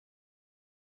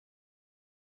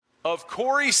of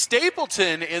Corey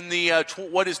Stapleton in the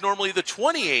what is normally the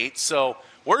 28. So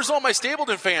where's all my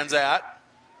Stapleton fans at?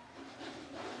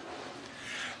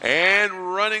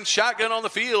 And running shotgun on the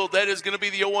field, that is going to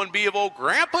be the 01B of old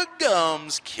Grandpa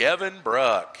Gums, Kevin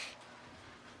Bruck.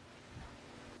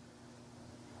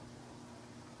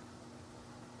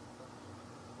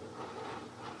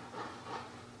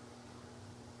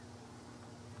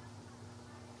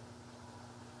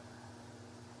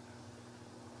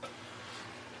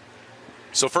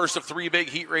 So first of three big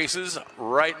heat races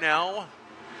right now.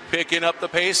 Picking up the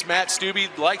pace, Matt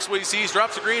Stubbe likes what he sees,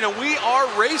 drops the green, and we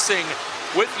are racing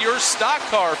with your stock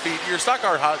car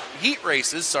heat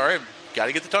races. Sorry, got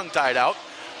to get the tongue tied out.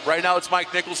 Right now it's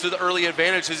Mike Nichols to the early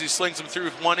advantage as he slings them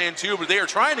through 1 and 2, but they are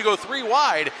trying to go 3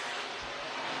 wide.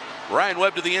 Ryan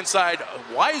Webb to the inside,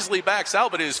 wisely backs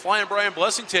out, but it is flying Brian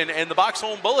Blessington and the box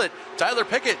home bullet. Tyler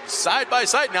Pickett side by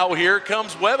side. Now here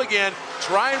comes Webb again,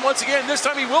 trying once again. This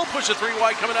time he will push a 3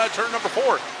 wide coming out of turn number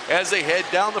 4 as they head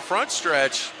down the front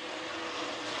stretch.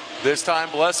 This time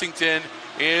Blessington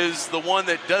is the one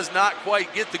that does not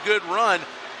quite get the good run.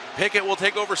 Pickett will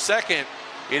take over second.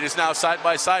 It is now side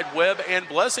by side Webb and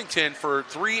Blessington for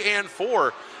 3 and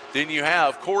 4. Then you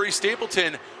have Corey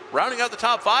Stapleton rounding out the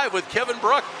top 5 with Kevin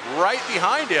Bruck right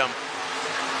behind him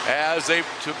as they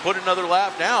put another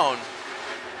lap down.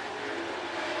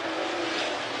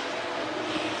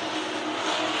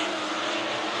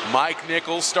 Mike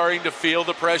Nichols starting to feel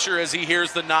the pressure as he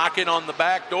hears the knocking on the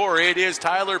back door. It is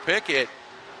Tyler Pickett.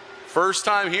 First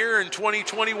time here in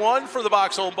 2021 for the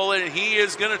box home bullet, and he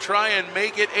is going to try and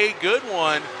make it a good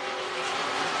one.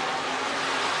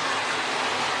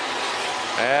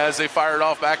 As they fire it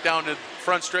off back down to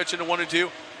front stretch into 1 and 2.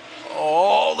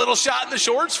 Oh, little shot in the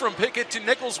shorts from Pickett to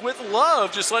Nichols with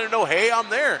love. Just letting him know, hey, I'm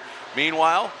there.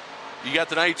 Meanwhile, you got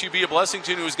the 92B of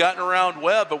Blessington who has gotten around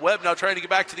Webb, but Webb now trying to get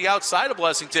back to the outside of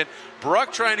Blessington.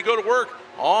 Bruck trying to go to work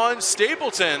on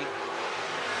Stapleton.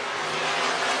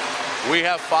 We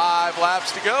have 5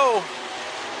 laps to go.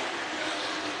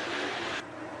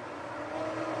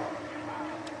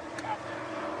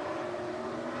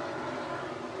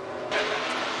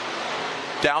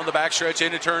 Down the backstretch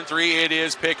into turn 3, it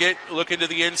is Pickett looking to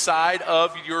the inside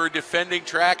of your defending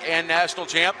track and national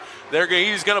champ.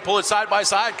 He's going to pull it side by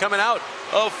side, coming out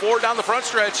of 4 down the front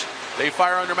stretch. They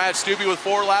fire under Matt Stubbe with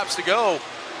 4 laps to go.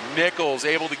 Nichols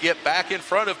able to get back in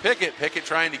front of Pickett. Pickett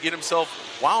trying to get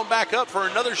himself wound back up for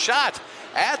another shot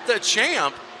at the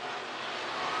champ.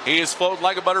 He is floating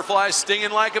like a butterfly, stinging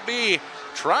like a bee.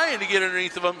 Trying to get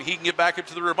underneath of him. He can get back up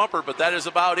to the rear bumper, but that is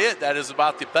about it. That is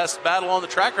about the best battle on the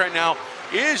track right now,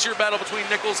 is your battle between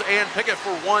Nichols and Pickett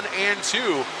for 1 and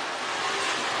 2.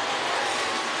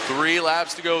 3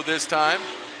 laps to go this time.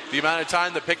 The amount of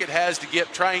time that Pickett has to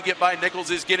try and get by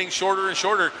Nichols is getting shorter and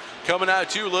shorter. Coming out of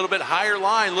 2, a little bit higher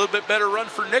line, a little bit better run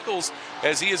for Nichols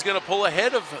as he is going to pull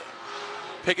ahead of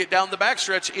Pickett down the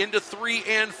backstretch into 3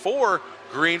 and 4.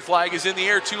 Green flag is in the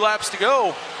air, 2 laps to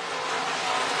go.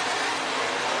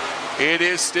 It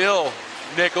is still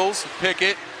Nichols,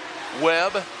 Pickett,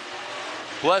 Webb,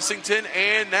 Blessington,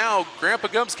 and now Grandpa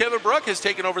Gums Kevin Bruck has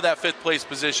taken over that 5th place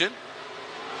position.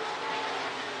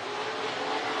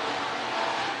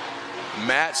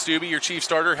 Matt Stubbe, your chief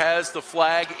starter, has the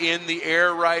flag in the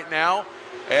air right now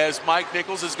as Mike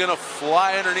Nichols is going to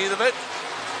fly underneath of it.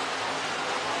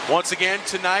 Once again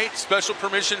tonight, special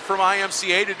permission from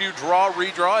IMCA to do draw,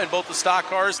 redraw in both the stock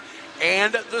cars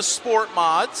and the sport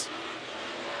mods.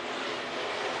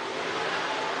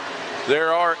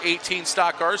 There are 18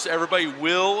 stock cars. Everybody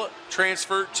will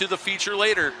transfer to the feature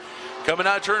later. Coming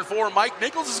out of turn 4, Mike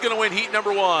Nichols is going to win heat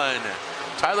number 1.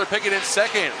 Tyler Pickett in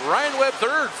 2nd. Ryan Webb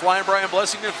 3rd. Flying Brian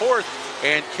Blessington 4th.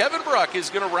 And Kevin Bruck is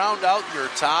going to round out your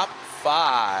top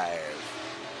 5.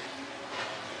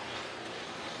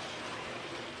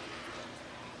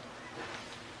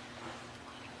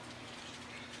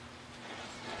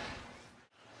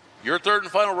 Your 3rd and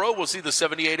final row will see the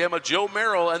 78M of Joe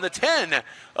Merrill and the 10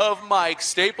 of Mike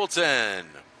Stapleton.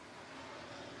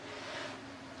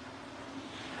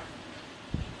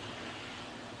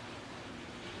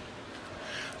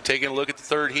 Taking a look at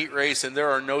the 3rd heat race, and there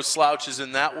are no slouches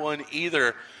in that one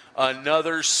either.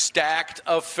 Another stacked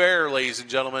affair, ladies and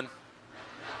gentlemen.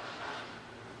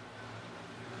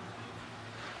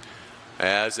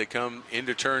 As they come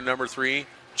into turn number 3,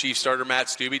 chief starter Matt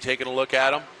Stubbe taking a look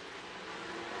at him.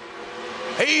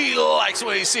 He likes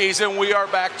what he sees, and we are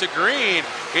back to green.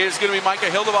 It is going to be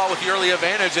Micah Hildeball with the early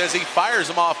advantage as he fires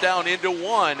him off down into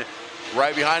 1.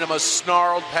 Right behind him, a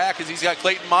snarled pack as he's got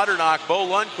Clayton Modernock, Bo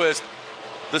Lundquist,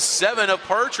 the 7 of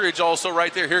Partridge also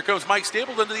right there. Here comes Mike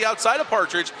Stapleton to the outside of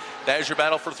Partridge. That is your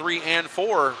battle for 3 and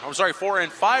 4. I'm sorry, 4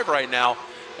 and 5 right now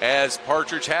as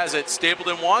Partridge has it.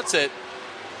 Stapleton wants it.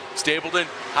 Stapleton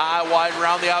high, wide,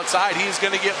 around the outside. He's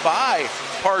going to get by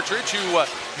Partridge, who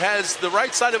has the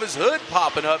right side of his hood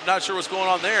popping up. Not sure what's going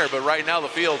on there, but right now the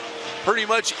field pretty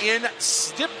much in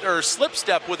slip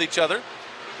step with each other.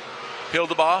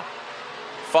 Hildebaugh,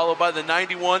 followed by the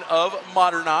 91 of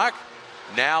Modernock.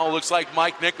 Now looks like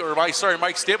Mike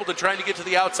Stapleton trying to get to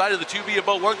the outside of the 2B of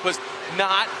Bo Lundquist,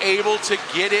 not able to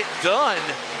get it done.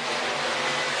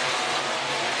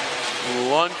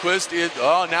 Lundquist is,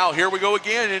 now here we go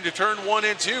again into turn 1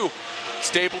 and 2.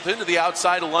 Stapleton to the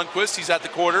outside of Lundquist. He's at the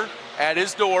quarter, at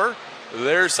his door.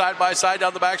 They're side by side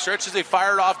down the back stretch as they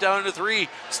fire it off down into 3.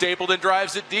 Stapleton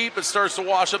drives it deep and starts to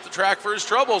wash up the track for his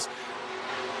troubles.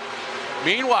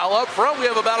 Meanwhile, up front, we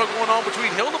have a battle going on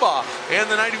between Hildebaugh and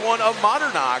the 91 of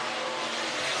Modernock.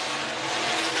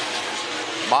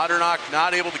 Modernock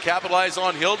not able to capitalize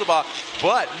on Hildebaugh,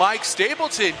 but Mike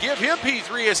Stapleton, give him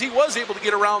P3 as he was able to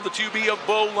get around the 2B of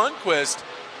Bo Lundquist.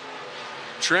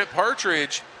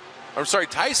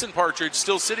 Tyson Partridge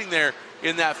still sitting there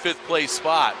in that 5th place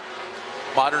spot.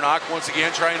 Modernock once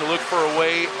again trying to look for a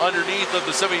way underneath of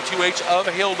the 72H of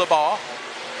Hildebaugh.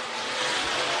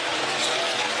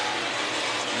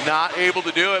 Not able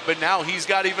to do it, but now he's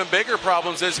got even bigger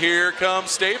problems as here comes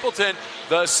Stapleton.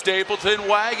 The Stapleton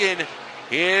wagon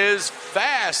is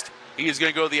fast. He is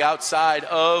going to go to the outside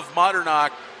of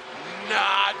Modernock.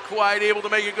 Not quite able to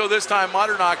make it go this time.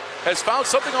 Modernock has found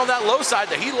something on that low side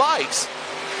that he likes.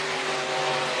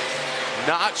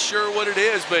 Not sure what it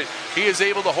is, but he is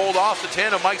able to hold off the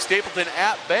 10 of Mike Stapleton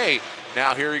at bay.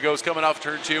 Now here he goes coming off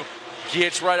turn 2.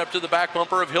 Gets right up to the back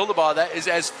bumper of Hildebaugh. That is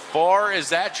as far as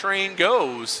that train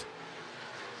goes.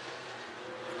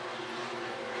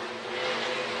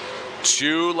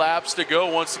 2 laps to go.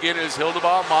 Once again, it is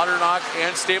Hildebaugh, Modernock,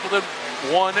 and Stapleton.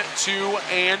 1, 2,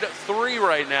 and 3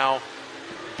 right now.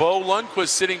 Bo Lundquist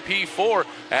sitting P4.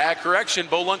 Correction,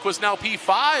 Bo Lundquist now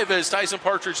P5 as Tyson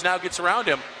Partridge now gets around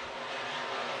him.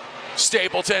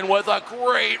 Stapleton with a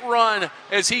great run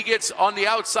as he gets on the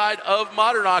outside of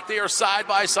Modernock. They are side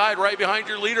by side right behind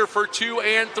your leader for 2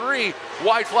 and 3.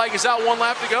 White flag is out, 1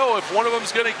 lap to go. If one of them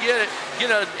is going to get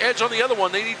an edge on the other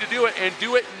one, they need to do it and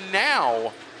do it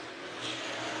now.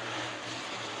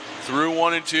 Through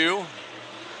 1 and 2.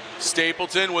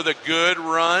 Stapleton with a good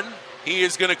run. He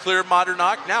is going to clear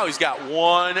Modernock. Now he's got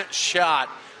 1 shot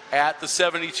at the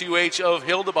 72H of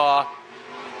Hildebaugh.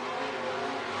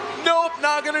 Nope,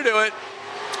 not going to do it.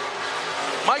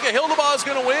 Micah Hildebaugh is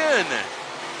going to win.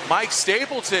 Mike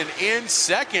Stapleton in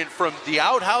second from the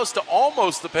outhouse to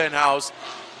almost the penthouse.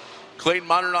 Clayton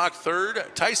Modernock third,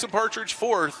 Tyson Partridge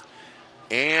fourth,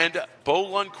 and Bo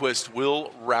Lundquist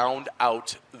will round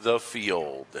out the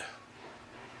field.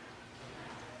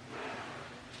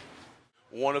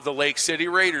 One of the Lake City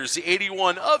Raiders, the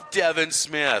 81 of Devin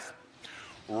Smith.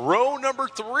 Row number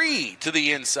 3 to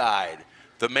the inside.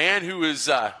 The man who is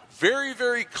very,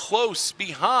 very close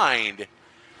behind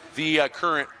the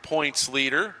current points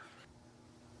leader.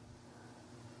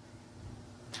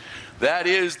 That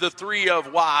is the 3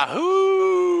 of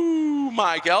Wahoo,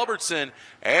 Mike Albertson.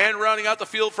 And rounding out the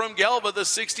field from Galva, the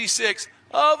 66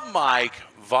 of Mike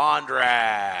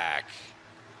Vondrak.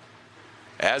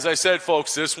 As I said,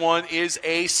 folks, this one is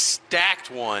a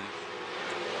stacked one.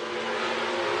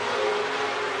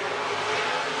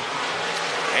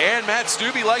 And Matt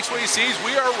Stubbe likes what he sees.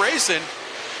 We are racing.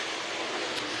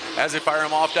 As they fire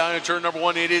him off down in turn number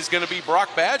 1, it is going to be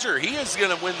Brock Badger. He is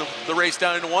going to win the race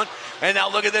down into 1. And now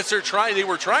look at this. They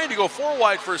were trying to go 4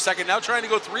 wide for a second. Now trying to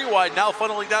go 3 wide. Now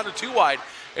funneling down to 2 wide.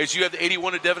 As you have the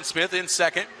 81 of Devin Smith in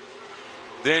second.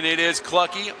 Then it is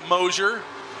Clucky, Mosier,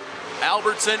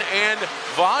 Albertson, and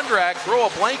Vondrak. Throw a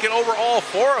blanket over all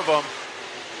 4 of them.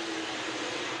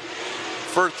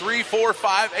 For 3, 4,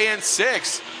 5, and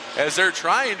 6. As they're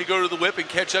trying to go to the whip and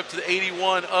catch up to the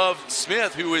 81 of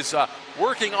Smith, who is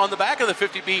working on the back of the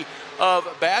 50B of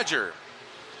Badger.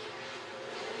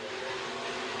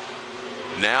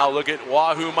 Now look at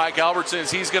Wahoo Mike Albertson.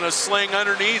 He's going to sling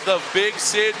underneath of Big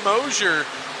Sid Mosier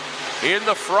in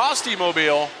the Frosty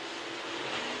Mobile.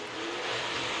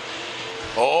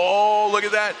 Oh, look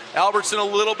at that. Albertson a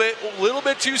little bit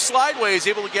too slideways,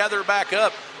 able to gather it back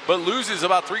up, but loses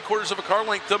about 3/4 of a car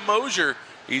length to Mosier.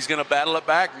 He's going to battle it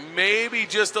back, maybe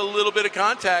just a little bit of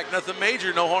contact, nothing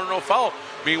major, no harm, no foul.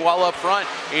 Meanwhile, up front,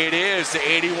 it is the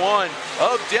 81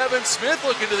 of Devin Smith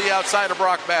looking to the outside of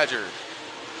Brock Badger.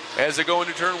 As they go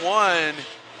into turn 1,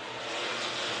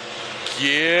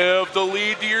 give the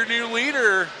lead to your new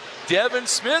leader. Devin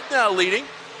Smith now leading.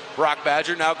 Brock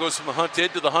Badger now goes from the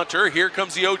hunted to the hunter. Here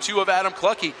comes the 02 of Adam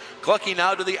Clucky. Clucky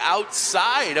now to the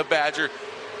outside of Badger.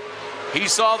 He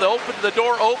saw the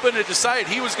door open and decided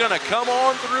he was going to come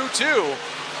on through too.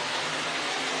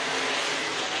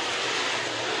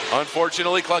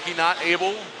 Unfortunately, Clucky not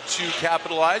able to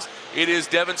capitalize. It is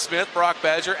Devin Smith, Brock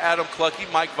Badger, Adam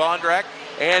Clucky, Mike Vondrack,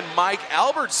 and Mike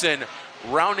Albertson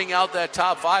rounding out that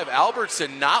top 5.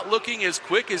 Albertson not looking as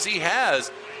quick as he has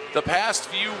the past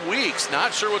few weeks.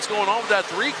 Not sure what's going on with that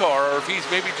 3 car, or if he's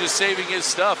maybe just saving his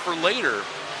stuff for later.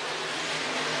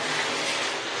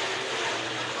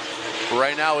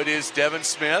 Right now it is Devin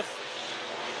Smith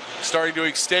starting to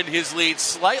extend his lead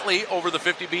slightly over the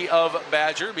 50B of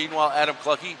Badger. Meanwhile, Adam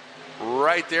Clucky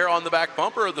right there on the back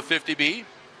bumper of the 50B.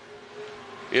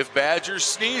 If Badger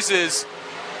sneezes,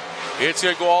 it's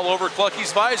going to go all over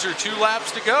Clucky's visor. 2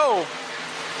 laps to go.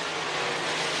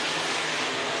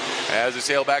 As they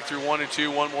sail back through 1 and 2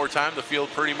 one more time, the field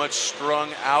pretty much strung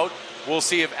out. We'll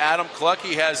see if Adam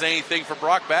Clucky has anything for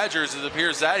Brock Badger, as it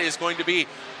appears that is going to be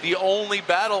the only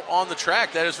battle on the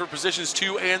track. That is for positions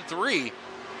 2 and 3.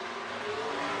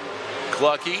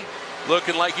 Clucky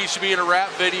looking like he should be in a rap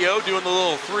video, doing the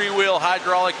little 3-wheel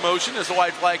hydraulic motion as the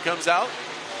white flag comes out.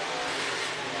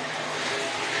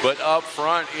 But up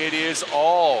front, it is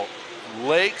all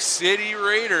Lake City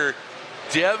Raider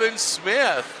Devin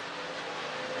Smith,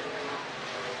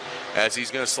 as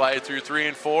he's going to slide through 3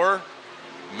 and 4.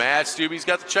 Matt Stubbe's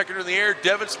got the checker in the air.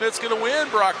 Devin Smith's going to win.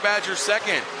 Brock Badger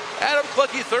second. Adam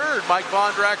Clucky third. Mike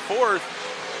Vondrack fourth.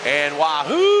 And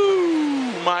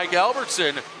wahoo! Mike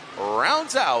Albertson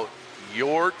rounds out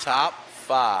your top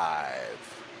 5.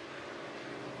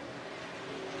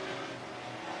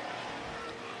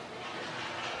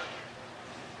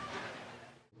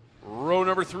 Row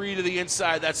number 3 to the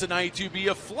inside. That's a 92B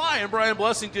of Flying Brian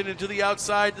Blessington into the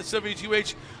outside. The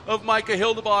 72H of Micah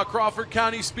Hildebaugh, Crawford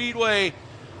County Speedway.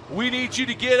 We need you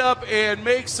to get up and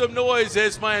make some noise,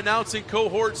 as my announcing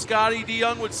cohort Scotty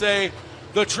DeYoung would say.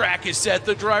 The track is set,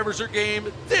 the drivers are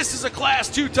game. This is a Class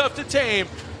 2 tough to tame.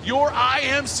 Your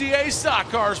IMCA Stock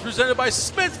Cars, presented by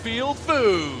Smithfield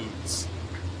Foods.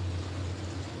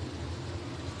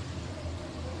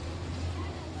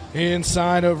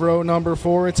 Inside of row number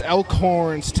 4, it's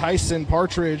Elkhorn's Tyson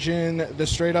Partridge in the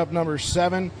straight up number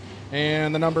 7,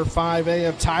 and the number 5A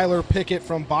of Tyler Pickett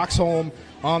from Boxholm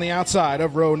on the outside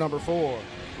of row number 4.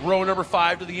 Row number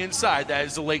 5 to the inside. That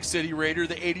is the Lake City Raider,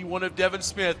 the 81 of Devin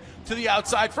Smith. To the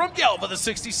outside from Gelba, the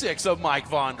 66 of Mike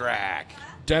Vondrack.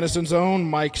 Denison's own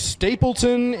Mike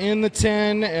Stapleton in the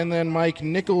 10, and then Mike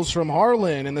Nichols from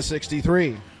Harlan in the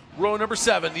 63. Row number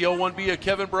 7, the 01B of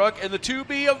Kevin Bruck, and the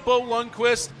 2B of Bo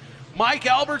Lundquist. Mike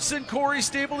Albertson, Corey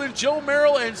Stapleton, Joe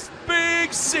Merrill, and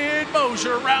Big Sid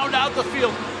Mosier round out the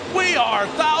field. We are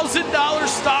 $1,000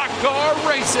 stock car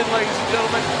racing, ladies and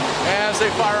gentlemen, as they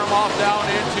fire them off down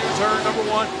into turn number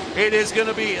 1. It is going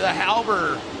to be the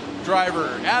Halber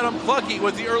driver, Adam Clucky,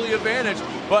 with the early advantage.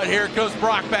 But here comes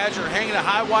Brock Badger hanging a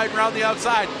high wide around the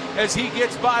outside as he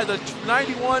gets by the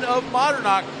 91 of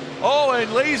Modernock. Oh,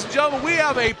 and ladies and gentlemen, we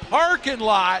have a parking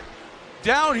lot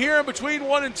down here in between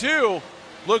 1 and 2.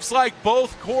 Looks like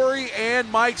both Corey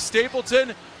and Mike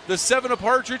Stapleton, the 7 of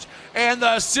Partridge, and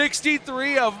the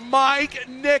 63 of Mike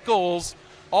Nichols,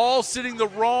 all sitting the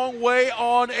wrong way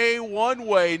on a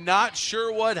one-way. Not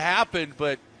sure what happened,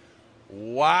 but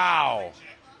wow.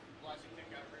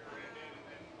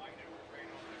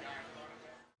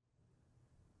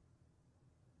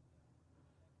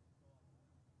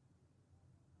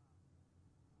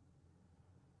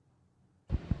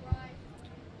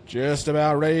 Just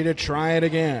about ready to try it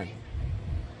again.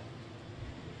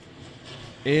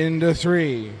 Into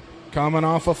 3. Coming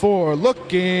off a 4.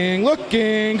 Looking.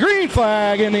 Green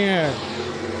flag in the end.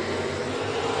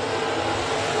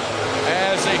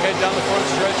 As they head down the front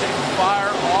stretch and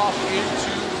fire off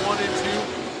into 1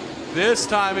 and 2. This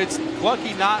time it's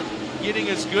Clucky not getting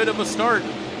as good of a start.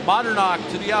 Modernock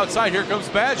to the outside. Here comes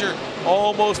Badger,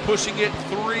 almost pushing it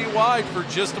 3 wide for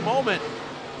just a moment.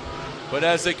 But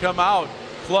as they come out,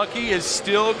 Clucky is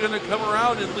still going to come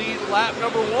around and lead lap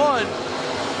number 1.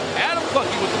 Adam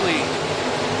Clucky with the lead.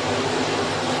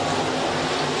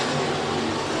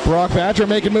 Brock Badger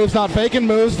making moves, not faking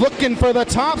moves, looking for the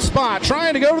top spot,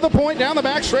 trying to go to the point down the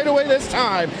back straightaway this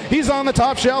time. He's on the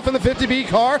top shelf in the 50B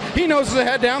car. He noses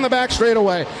ahead down the back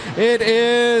straightaway. It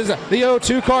is the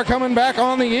 02 car coming back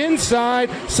on the inside,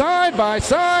 side by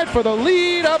side for the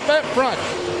lead up at front.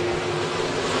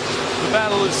 The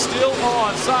battle is still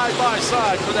on side by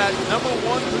side for that number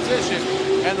 1 position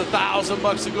and the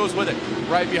 $1,000 that goes with it.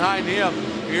 Right behind him,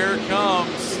 here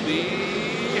comes the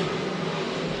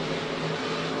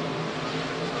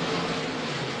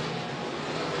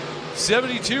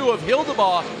 '72 of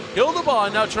Hildebaugh.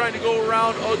 Hildebaugh now trying to go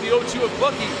around the 02 of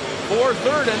Clucky. for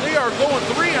third, and they are going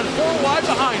 3 and 4 wide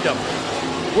behind them.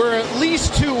 We're at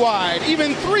least 2 wide,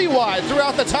 even 3 wide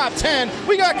throughout the top 10.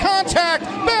 We got contact.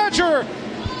 Badger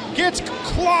gets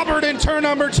clobbered in turn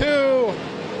number 2.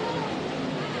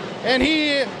 And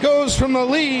he goes from the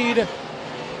lead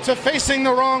to facing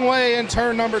the wrong way in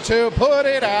turn number 2. Put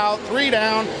it out, 3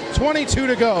 down, 22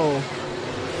 to go.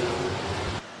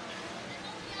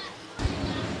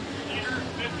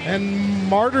 And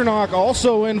Martinock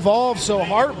also involved, so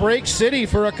Heartbreak City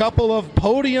for a couple of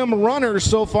podium runners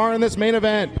so far in this main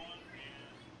event.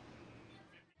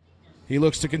 He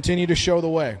looks to continue to show the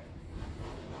way.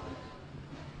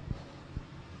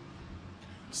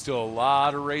 Still a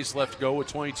lot of race left to go with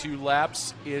 22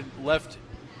 laps left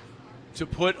to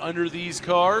put under these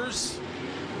cars.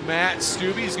 Matt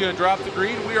Stubbe's going to drop the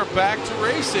green. We are back to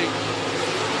racing.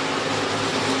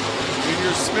 In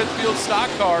your Smithfield Stock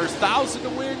Cars 1,000 to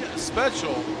win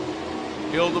special.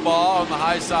 Hildebaugh on the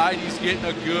high side. He's getting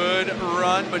a good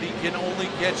run, but he can only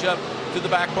catch up to the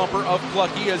back bumper of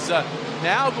Clucky. As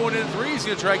now going into 3, he's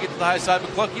going to try to get to the high side, but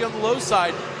Clucky on the low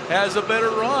side has a better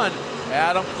run.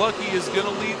 Adam Clucky is going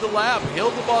to lead the lap.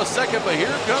 Hildebaugh second, but here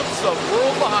comes the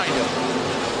world behind him.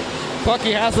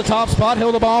 Clucky has the top spot.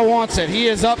 Hildebaugh wants it. He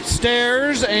is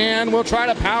upstairs and will try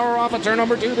to power off of turn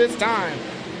number 2 this time.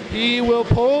 He will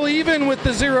pull even with the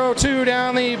 0-2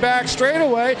 down the back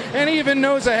straightaway and even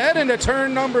nose ahead into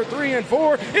turn number 3 and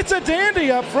 4. It's a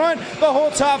dandy up front. The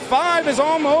whole top 5 is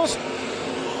almost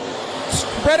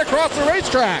spread across the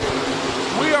racetrack.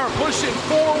 We are pushing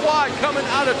 4 wide coming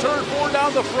out of turn 4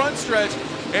 down the front stretch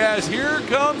as here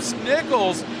comes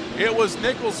Nichols. It was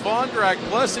Nichols, Vondrack,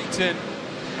 Blessington,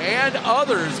 and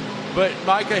others, but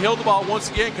Micah Hildebaugh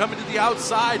once again coming to the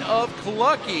outside of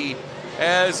Clucky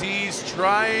as he's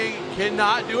trying,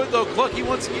 cannot do it though. Clucky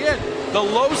once again, the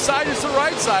low side is the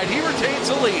right side. He retains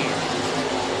the lead.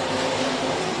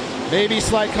 Maybe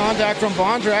slight contact from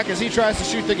Vondrack as he tries to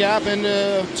shoot the gap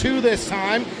into 2 this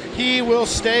time. He will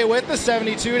stay with the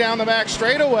 72 down the back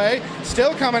straightaway.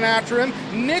 Still coming after him.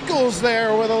 Nichols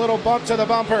there with a little bump to the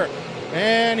bumper.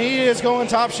 And he is going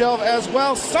top shelf as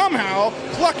well. Somehow,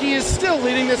 Clucky is still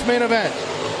leading this main event.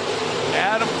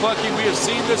 Adam Clucky, we have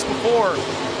seen this before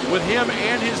with him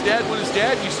and his dad when his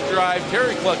dad used to drive,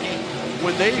 Terry Clucky.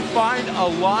 When they find a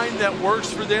line that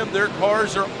works for them, their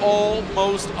cars are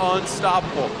almost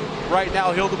unstoppable. Right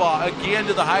now, Hildebaugh again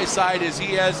to the high side as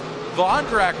he has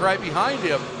Vondrack right behind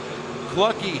him.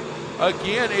 Clucky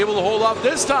again able to hold off.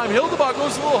 This time, Hildebaugh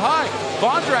goes a little high.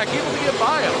 Vondrack able to get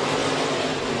by him.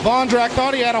 Vondrack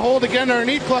thought he had a hold again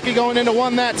underneath Clucky going into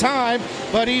 1 that time,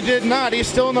 but he did not. He's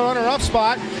still in the runner-up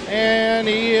spot, and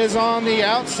he is on the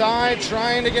outside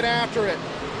trying to get after it.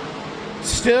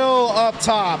 Still up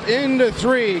top, into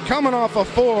 3, coming off of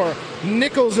 4.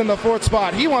 Nichols in the 4th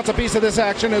spot. He wants a piece of this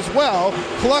action as well.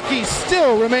 Clucky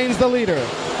still remains the leader.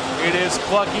 It is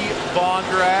Clucky,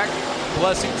 Vondrack,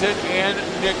 Blessington, and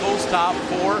Nichols, top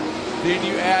 4. Then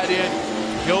you add in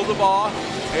Hildebaugh,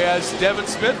 as Devin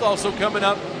Smith also coming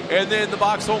up, and then the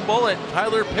box home bullet,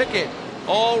 Tyler Pickett,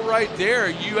 all right there.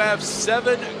 You have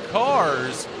 7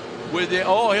 cars with it.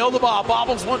 Oh, Hildebaugh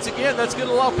bobbles once again. That's going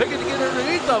to allow Pickett to get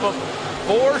underneath of him.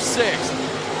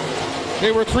 4-6.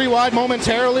 They were 3 wide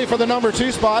momentarily for the number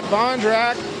 2 spot.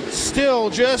 Vondrack still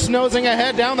just nosing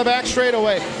ahead down the back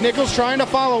straightaway. Nichols trying to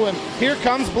follow him. Here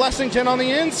comes Blessington on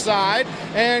the inside,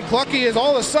 and Clucky is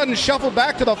all of a sudden shuffled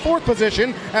back to the 4th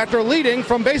position after leading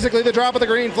from basically the drop of the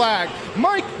green flag.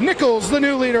 Mike Nichols, the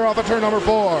new leader off of turn number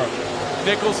 4.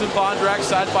 Nichols and Vondrack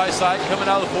side by side coming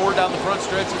out of the 4 down the front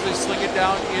stretch as they sling it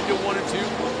down into 1 and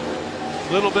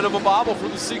 2. Little bit of a bobble for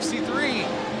the 63.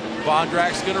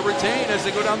 Vondrack's going to retain as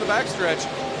they go down the back stretch.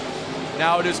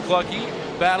 Now it is Clucky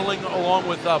battling along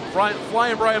with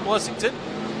Flying Brian Blessington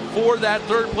for that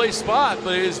 3rd place spot,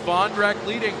 but it is Vondrack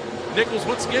leading. Nichols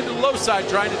once again to the low side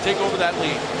trying to take over that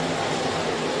lead.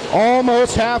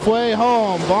 Almost halfway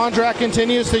home. Vondrack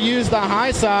continues to use the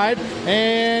high side,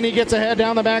 and he gets ahead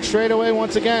down the back straightaway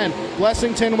once again.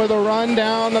 Blessington with a run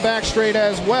down the back straight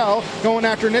as well, going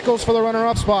after Nichols for the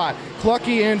runner-up spot.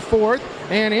 Clucky in 4th,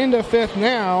 and into 5th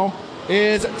now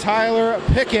is Tyler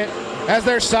Pickett as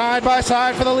they're side by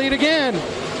side for the lead again.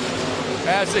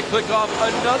 As they click off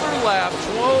another lap,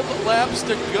 12 laps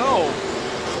to go.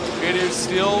 It is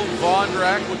still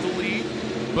Vondrack with the lead.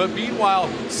 But meanwhile,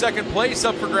 2nd place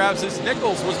up for grabs as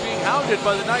Nichols was being hounded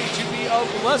by the 92B of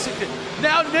Blessington.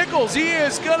 Now Nichols, he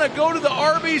is going to go to the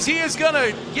Arby's. He is going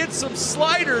to get some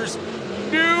sliders.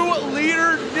 New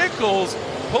leader Nichols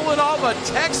pulling off a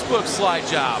textbook slide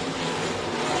job.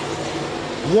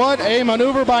 What a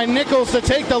maneuver by Nichols to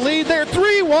take the lead there.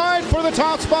 3 wide for the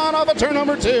top spot off of turn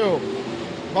number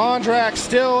 2. Vondrak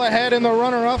still ahead in the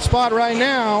runner-up spot right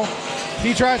now.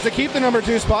 He tries to keep the number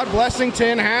 2 spot.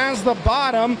 Blessington has the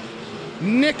bottom.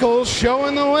 Nichols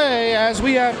showing the way as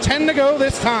we have 10 to go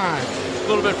this time. A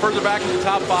little bit further back in the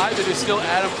top 5, it is still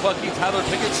Adam Clucky, Tyler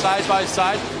Pickett side by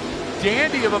side.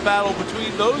 Dandy of a battle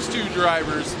between those two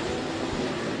drivers.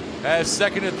 As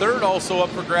second and third also up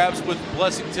for grabs with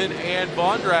Blessington and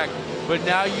Vondrak. But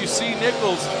now you see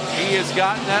Nichols, he has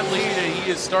gotten that lead and he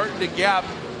is starting to gap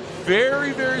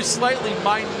very, very slightly,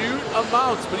 minute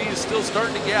amounts, but he is still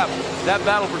starting to gap that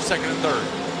battle for second and third.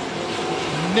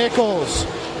 Nichols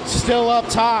still up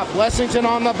top, Blessington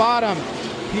on the bottom.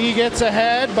 He gets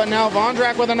ahead, but now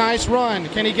Vondrak with a nice run.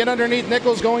 Can he get underneath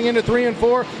Nichols going into 3 and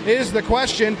 4 is the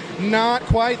question. Not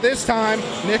quite this time.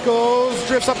 Nichols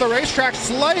drifts up the racetrack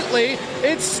slightly.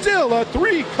 It's still a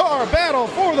 3-car battle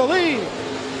for the lead.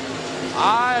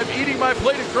 I'm eating my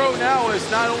plate of crow now,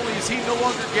 as not only is he no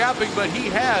longer gapping, but he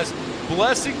has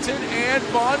Blessington and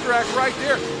Vondrak right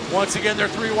there. Once again, they're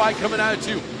 3 wide coming out of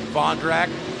 2. Vondrak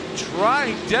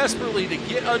trying desperately to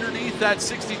get underneath that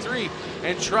 63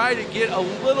 and try to get a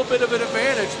little bit of an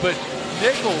advantage, but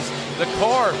Nichols, the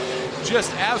car,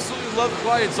 just absolutely loves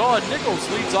why it's on. Nichols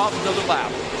leads off another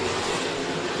lap.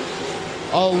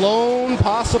 A lone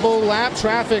possible lap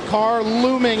traffic car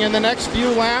looming in the next few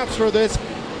laps for this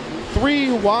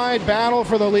 3-wide battle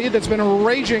for the lead that's been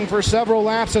raging for several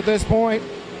laps at this point.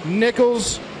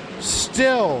 Nichols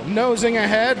still nosing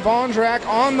ahead. Vondrak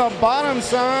on the bottom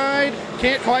side.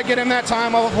 Can't quite get him that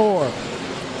time of 4.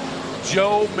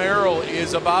 Joe Merrill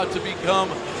is about to become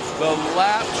the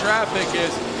lap traffic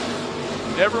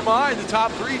as, never mind, the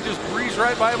top 3 just breezed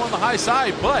right by him on the high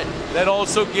side, but that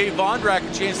also gave Vondrak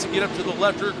a chance to get up to the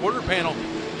left rear quarter panel,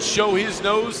 show his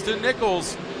nose to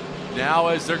Nichols. Now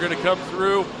as they're going to come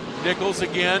through, Nichols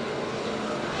again,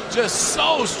 just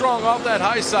so strong off that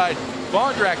high side.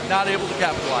 Vondrak not able to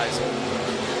capitalize.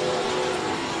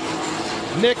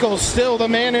 Nichols still the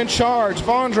man in charge.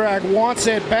 Vondrak wants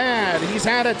it bad. He's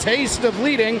had a taste of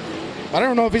leading. I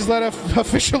don't know if he's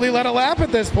officially led a lap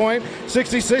at this point.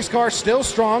 66 car still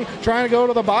strong, trying to go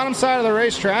to the bottom side of the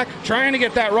racetrack, trying to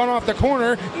get that run off the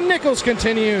corner. Nichols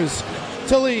continues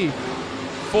to lead.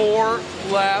 4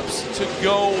 laps to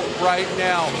go right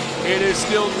now. It is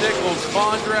still Nichols,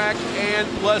 Vondrak, and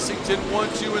Blessington, 1,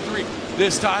 2, and 3.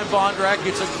 This time Vondrak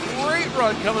gets a great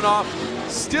run coming off.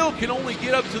 Still can only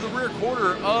get up to the rear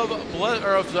quarter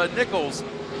of Nichols.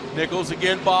 Nichols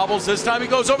again bobbles. This time he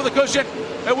goes over the cushion,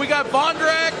 and we got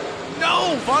Vondrak.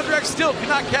 No, Vondrak still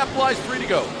cannot capitalize. 3 to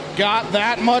go. Got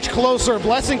that much closer.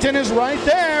 Blessington is right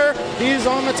there. He's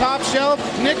on the top shelf.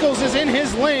 Nichols is in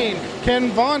his lane. Can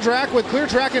Vondrak, with clear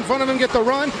track in front of him, get the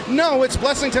run? No, it's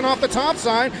Blessington off the top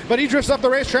side, but he drifts up the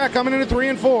racetrack coming into 3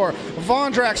 and 4.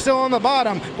 Vondrak still on the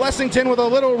bottom. Blessington with a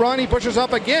little run. He pushes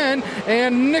up again,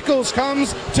 and Nichols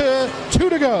comes to 2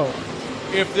 to go.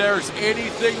 If there's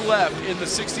anything left in the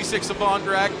 66 of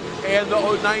Vondrak and the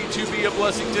 92B of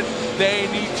Blessington, they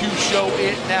need to show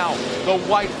it now. The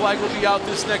white flag will be out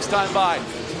this next time by.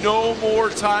 No more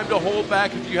time to hold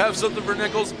back. If you have something for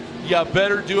Nichols, you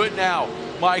better do it now.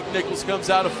 Mike Nichols comes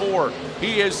out of 4.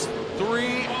 He is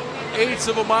 3/8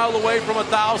 of a mile away from a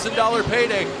 $1,000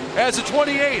 payday. Has a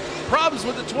 28. Problems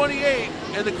with the 28,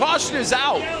 and the caution is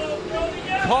out.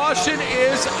 Caution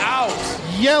is out.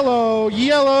 Yellow,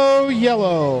 yellow,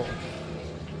 yellow.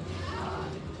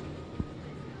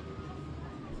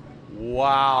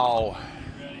 Wow.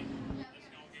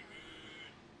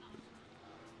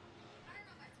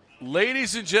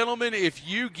 Ladies and gentlemen, if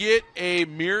you get a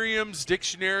Merriam's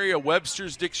dictionary, a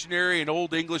Webster's dictionary, an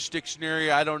Old English dictionary,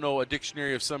 I don't know, a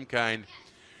dictionary of some kind,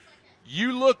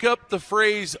 you look up the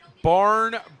phrase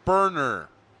barn burner.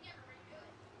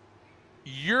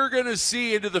 You're going to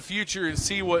see into the future and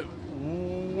see what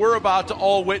we're about to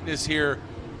all witness here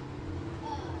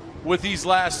with these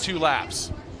last 2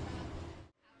 laps.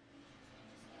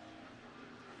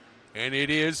 And it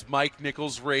is Mike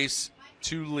Nichols' race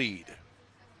to lead,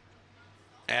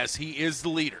 as he is the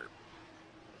leader.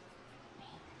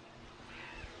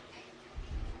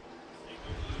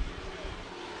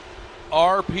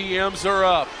 RPMs are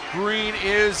up. Green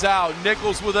is out.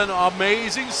 Nichols with an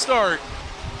amazing start.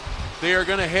 They are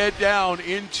going to head down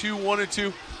into 1 and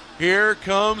 2. Here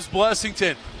comes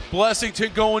Blessington.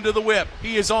 Blessington going to the whip.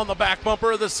 He is on the back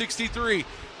bumper of the 63.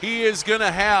 He is going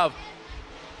to have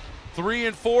 3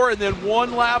 and 4 and then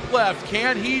 1 lap left.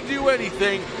 Can he do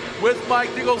anything with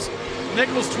Mike Nichols?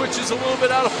 Nichols twitches a little bit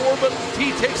out of 4, but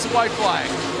he takes the white flag.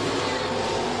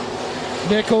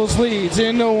 Nichols leads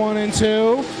into 1 and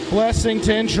 2.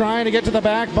 Blessington trying to get to the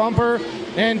back bumper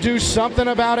and do something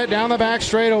about it down the back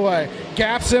straightaway.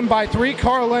 Gaps him by 3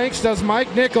 car lengths does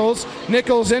Mike Nichols.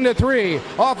 Nichols into 3,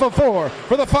 off of 4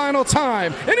 for the final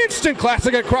time. An instant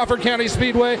classic at Crawford County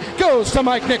Speedway goes to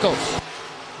Mike Nichols.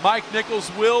 Mike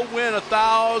Nichols will win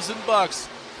 $1,000.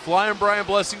 Flying Brian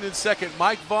Blessing in second,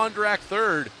 Mike Vondrack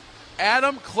third,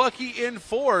 Adam Clucky in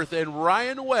fourth, and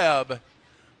Ryan Webb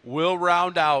will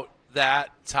round out that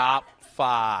top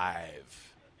 5.